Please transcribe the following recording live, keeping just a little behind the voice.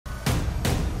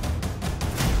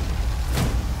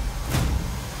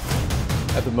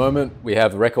At the moment, we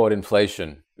have record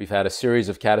inflation. We've had a series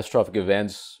of catastrophic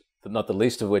events, not the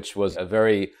least of which was a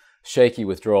very shaky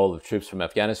withdrawal of troops from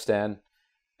Afghanistan.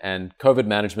 And COVID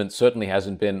management certainly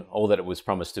hasn't been all that it was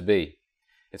promised to be.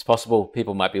 It's possible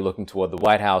people might be looking toward the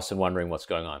White House and wondering what's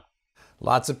going on.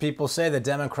 Lots of people say the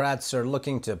Democrats are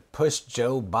looking to push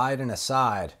Joe Biden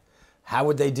aside. How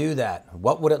would they do that?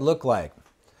 What would it look like?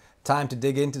 Time to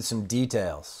dig into some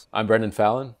details. I'm Brendan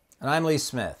Fallon. And I'm Lee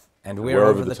Smith. And we're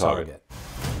over the target.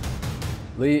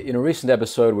 Lee, in a recent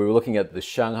episode, we were looking at the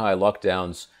Shanghai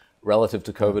lockdowns relative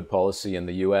to COVID policy in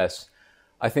the US.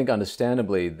 I think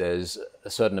understandably, there's a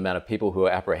certain amount of people who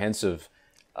are apprehensive.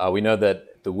 We know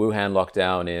that the Wuhan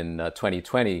lockdown in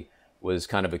 2020 was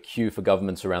kind of a cue for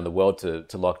governments around the world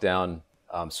to lock down,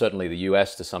 certainly the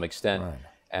US to some extent. Right.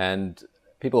 And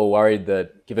people are worried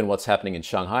that given what's happening in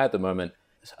Shanghai at the moment,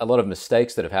 a lot of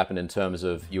mistakes that have happened in terms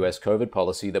of US COVID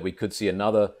policy, that we could see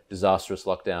another disastrous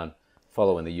lockdown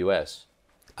follow in the US.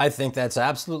 I think that's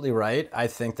absolutely right. I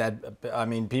think that,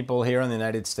 people here in the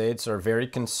United States are very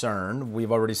concerned.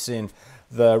 We've already seen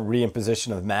the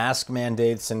reimposition of mask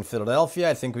mandates in Philadelphia.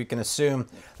 I think we can assume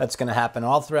that's going to happen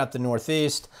all throughout the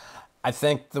Northeast. I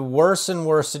think the worse and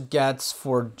worse it gets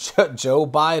for Joe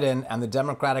Biden and the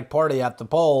Democratic Party at the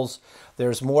polls,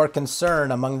 there's more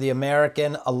concern among the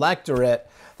American electorate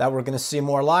that we're going to see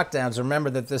more lockdowns. Remember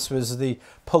that this was the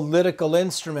political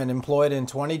instrument employed in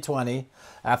 2020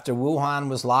 after Wuhan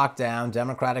was locked down.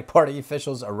 Democratic Party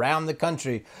officials around the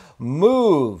country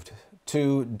moved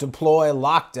to deploy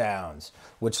lockdowns,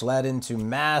 which led into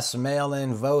mass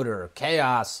mail-in voter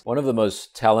chaos. One of the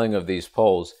most telling of these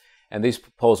polls, and these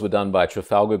polls were done by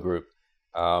Trafalgar Group,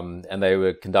 and they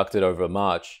were conducted over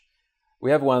March.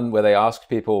 We have one where they asked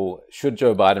people, should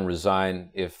Joe Biden resign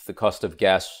if the cost of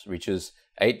gas reaches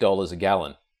 $8 a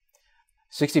gallon?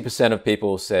 60% of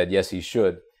people said yes, he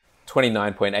should.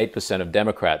 29.8% of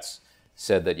Democrats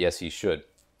said that yes, he should.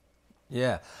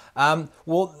 Yeah.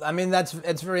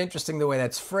 It's very interesting the way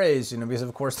that's phrased, because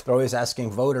of course they're always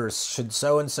asking voters, should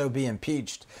so-and-so be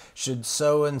impeached? Should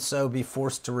so-and-so be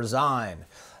forced to resign?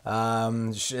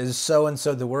 Is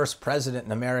so-and-so the worst president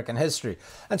in American history?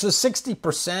 And so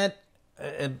 60%,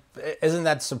 isn't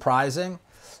that surprising?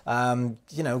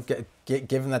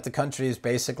 Given that the country is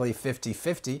basically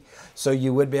 50-50, so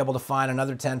you would be able to find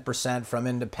another 10% from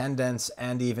independents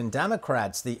and even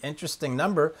Democrats. The interesting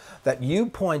number that you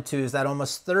point to is that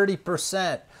almost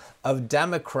 30% of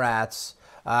Democrats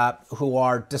who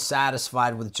are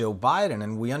dissatisfied with Joe Biden.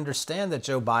 And we understand that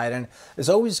Joe Biden is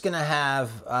always going to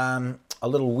have a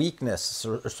little weakness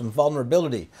or some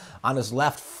vulnerability on his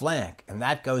left flank. And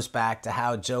that goes back to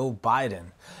how Joe Biden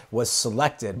was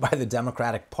selected by the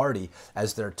Democratic Party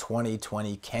as their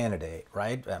 2020 candidate,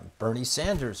 right? Bernie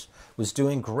Sanders was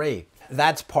doing great.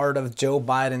 That's part of Joe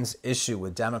Biden's issue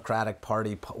with Democratic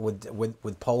Party,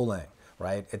 with polling,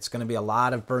 right? It's going to be a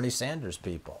lot of Bernie Sanders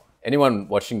people. Anyone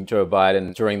watching Joe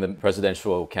Biden during the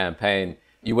presidential campaign,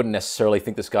 you wouldn't necessarily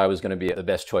think this guy was going to be the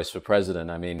best choice for president.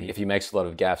 I mean, if he makes a lot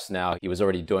of gaffes now, he was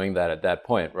already doing that at that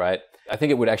point, right? I think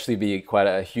it would actually be quite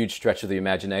a huge stretch of the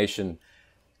imagination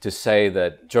to say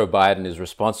that Joe Biden is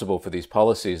responsible for these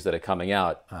policies that are coming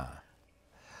out.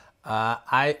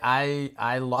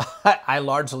 I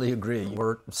largely agree.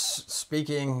 We're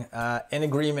speaking in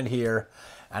agreement here.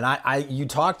 And you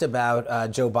talked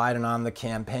about Joe Biden on the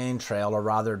campaign trail, or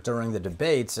rather during the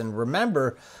debates. And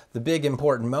remember the big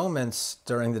important moments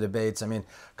during the debates. I mean,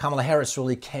 Kamala Harris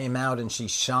really came out and she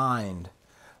shined,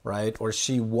 right? Or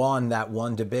she won that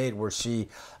one debate where she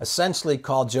essentially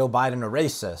called Joe Biden a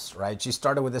racist, right? She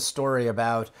started with a story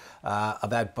about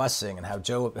busing and how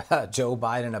Joe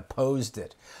Biden opposed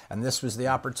it. And this was the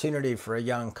opportunity for a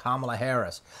young Kamala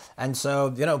Harris. And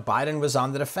so, Biden was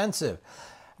on the defensive.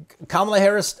 Kamala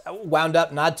Harris wound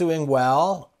up not doing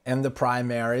well in the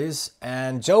primaries,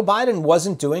 and Joe Biden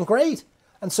wasn't doing great.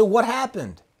 And so what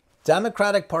happened?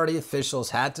 Democratic Party officials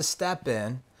had to step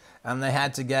in, and they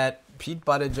had to get Pete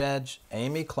Buttigieg,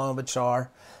 Amy Klobuchar,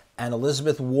 and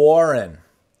Elizabeth Warren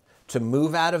to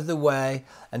move out of the way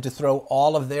and to throw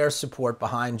all of their support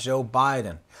behind Joe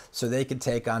Biden so they could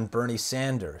take on Bernie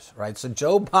Sanders, right? So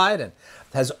Joe Biden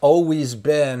has always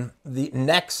been the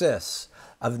nexus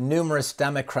of numerous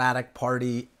Democratic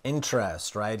Party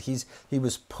interests, right? He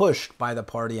was pushed by the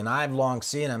party, and I've long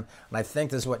seen him, and I think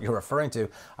this is what you're referring to,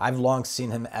 I've long seen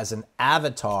him as an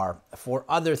avatar for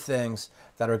other things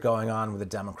that are going on with the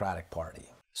Democratic Party.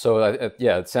 So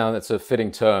it's a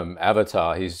fitting term,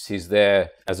 avatar. He's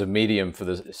there as a medium for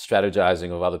the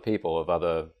strategizing of other people, of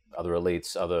other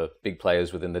elites, other big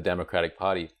players within the Democratic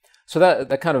Party. So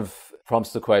that kind of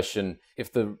prompts the question,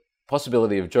 if the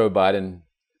possibility of Joe Biden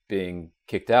being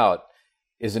kicked out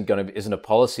isn't a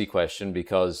policy question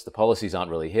because the policies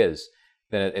aren't really his,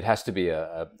 then it has to be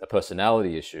a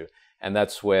personality issue. And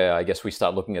that's where I guess we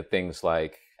start looking at things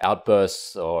like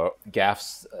outbursts or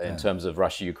gaffes in terms of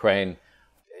Russia-Ukraine.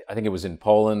 I think it was in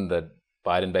Poland that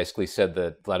Biden basically said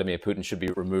that Vladimir Putin should be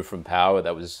removed from power.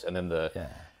 And then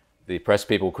the press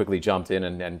people quickly jumped in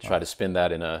and tried to spin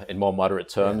that in more moderate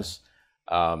terms.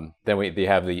 Then we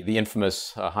have the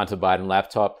infamous Hunter Biden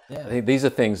laptop. I think these are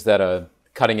things that are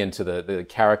cutting into the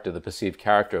character, the perceived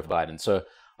character of Biden. So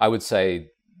I would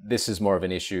say this is more of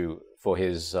an issue for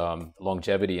his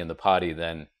longevity in the party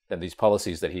than these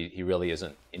policies that he really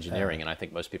isn't engineering. And I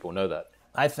think most people know that.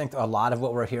 I think a lot of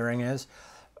what we're hearing is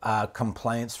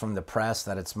complaints from the press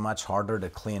that it's much harder to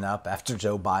clean up after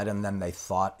Joe Biden than they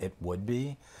thought it would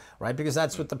be, right? Because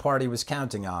that's what the party was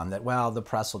counting on, that, well, the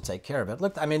press will take care of it.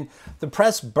 Look, I mean, the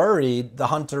press buried the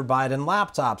Hunter Biden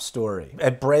laptop story.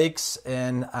 It breaks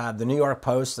in the New York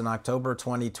Post in October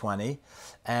 2020,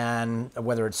 and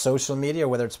whether it's social media or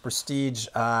whether it's prestige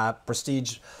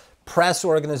press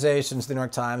organizations, the New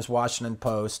York Times, Washington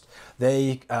Post,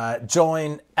 they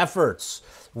join efforts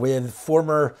with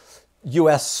former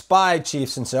U.S. spy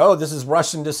chiefs and say, oh, this is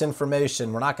Russian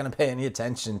disinformation. We're not going to pay any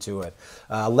attention to it.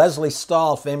 Leslie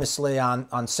Stahl famously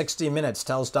on 60 Minutes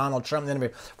tells Donald Trump in the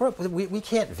interview, we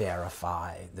can't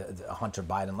verify the Hunter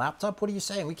Biden laptop. What are you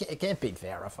saying? It can't be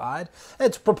verified.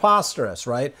 It's preposterous,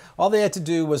 right? All they had to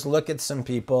do was look at some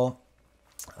people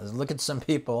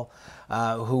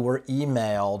who were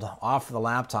emailed off the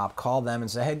laptop, call them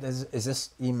and say, hey, is this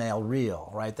email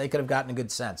real, right? They could have gotten a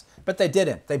good sense, but they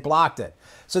didn't. They blocked it.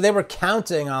 So they were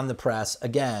counting on the press,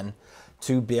 again,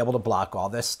 to be able to block all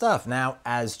this stuff. Now,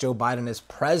 as Joe Biden is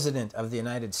president of the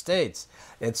United States,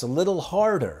 it's a little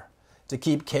harder to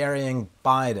keep carrying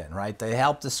Biden, right? They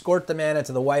helped escort the man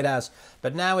into the White House,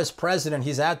 but now as president,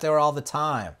 he's out there all the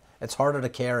time. It's harder to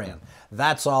carry him.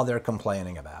 That's all they're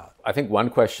complaining about. I think one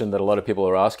question that a lot of people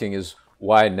are asking is,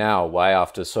 why now? Why,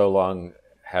 after so long,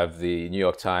 have the New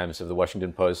York Times, have the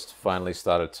Washington Post finally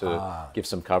started to give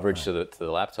some coverage to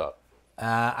the laptop?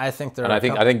 I think there. And I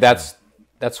think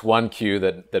that's one cue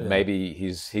that maybe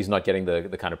he's not getting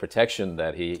the kind of protection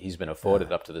that he's been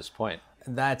afforded up to this point.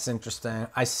 That's interesting.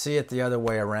 I see it the other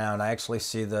way around. I actually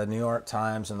see the New York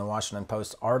Times and the Washington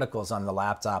Post articles on the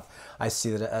laptop. I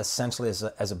see that essentially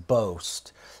as a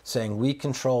boast, saying we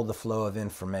control the flow of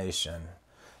information.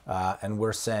 And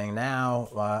we're saying now,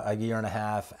 a year and a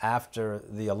half after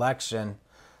the election,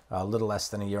 a little less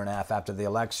than a year and a half after the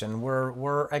election,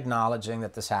 we're acknowledging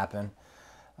that this happened.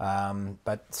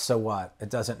 But so what? It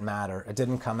doesn't matter. It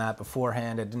didn't come out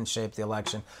beforehand. It didn't shape the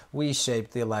election. We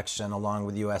shaped the election along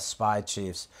with U.S. spy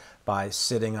chiefs by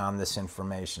sitting on this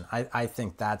information. I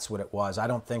think that's what it was. I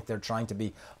don't think they're trying to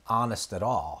be honest at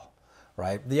all.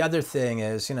 Right. The other thing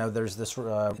is, there's this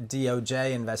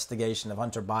DOJ investigation of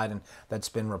Hunter Biden that's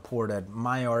been reported.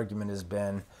 My argument has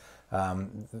been,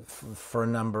 for a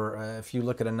number, if you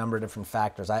look at a number of different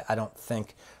factors, I don't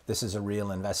think this is a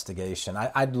real investigation.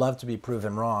 I'd love to be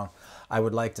proven wrong. I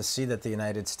would like to see that the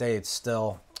United States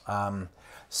still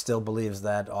believes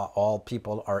that all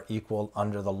people are equal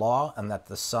under the law, and that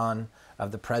the son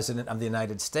of the President of the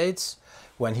United States,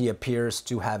 when he appears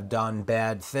to have done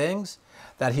bad things,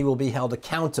 that he will be held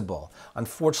accountable.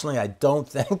 Unfortunately, I don't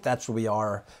think that's where we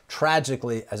are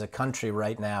tragically as a country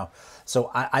right now. So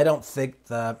I don't think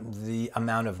the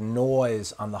amount of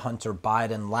noise on the Hunter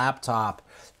Biden laptop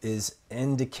is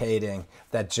indicating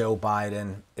that Joe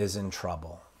Biden is in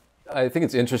trouble. I think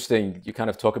it's interesting. You kind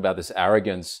of talk about this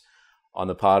arrogance on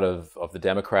the part of the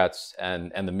Democrats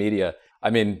and the media. I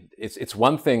mean, it's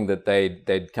one thing that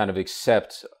they'd kind of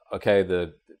accept, okay,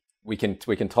 we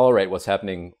can tolerate what's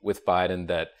happening with Biden,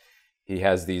 that he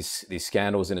has these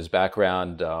scandals in his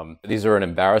background. These are an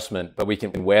embarrassment, but we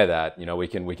can wear that. We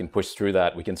can push through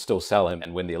that. We can still sell him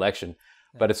and win the election.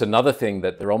 But it's another thing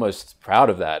that they're almost proud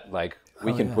of that. Like,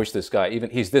 we can push this guy, even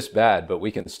he's this bad, but we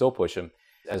can still push him.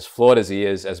 As flawed as he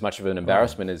is, as much of an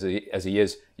embarrassment as he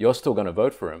is, you're still going to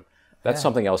vote for him. That's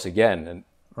something else again. And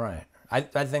right. I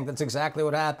think that's exactly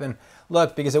what happened.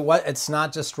 Look, because it's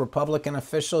not just Republican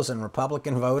officials and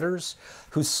Republican voters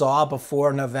who saw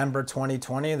before November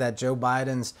 2020 that Joe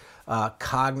Biden's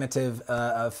cognitive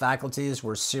faculties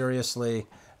were seriously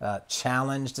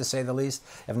challenged, to say the least,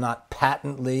 if not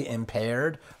patently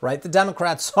impaired, right? The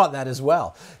Democrats saw that as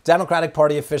well. Democratic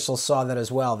Party officials saw that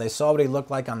as well. They saw what he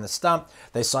looked like on the stump.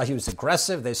 They saw he was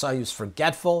aggressive. They saw he was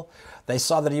forgetful. They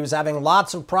saw that he was having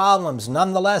lots of problems.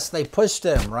 Nonetheless, they pushed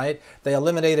him, right? They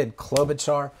eliminated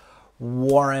Klobuchar,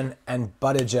 Warren, and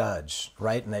Buttigieg,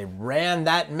 right? And they ran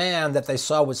that man that they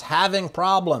saw was having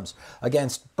problems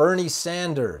against Bernie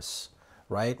Sanders,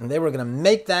 right? And they were going to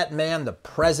make that man the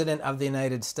president of the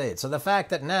United States. So the fact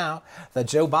that now that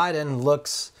Joe Biden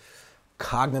looks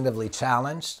cognitively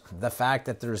challenged, the fact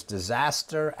that there's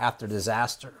disaster after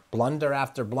disaster, blunder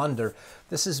after blunder,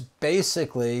 this is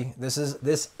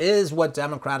what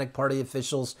Democratic Party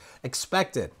officials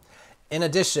expected. In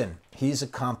addition, he's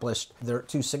accomplished their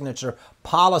 2 signature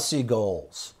policy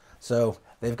goals. So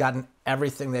they've gotten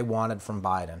everything they wanted from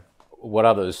Biden. What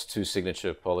are those 2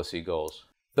 signature policy goals?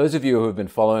 Those of you who have been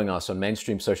following us on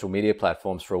mainstream social media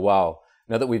platforms for a while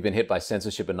know that we've been hit by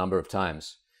censorship a number of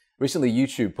times. Recently,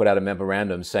 YouTube put out a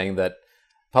memorandum saying that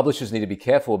publishers need to be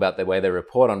careful about the way they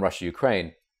report on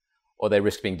Russia-Ukraine, or they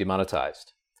risk being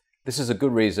demonetized. This is a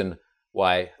good reason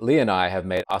why Lee and I have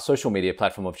made our social media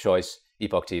platform of choice,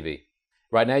 Epoch TV.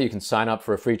 Right now, you can sign up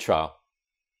for a free trial.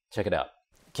 Check it out.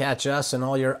 Catch us and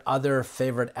all your other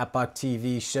favorite Epoch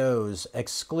TV shows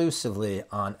exclusively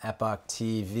on Epoch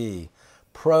TV.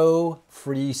 Pro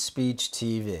Free Speech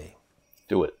TV.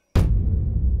 Do it.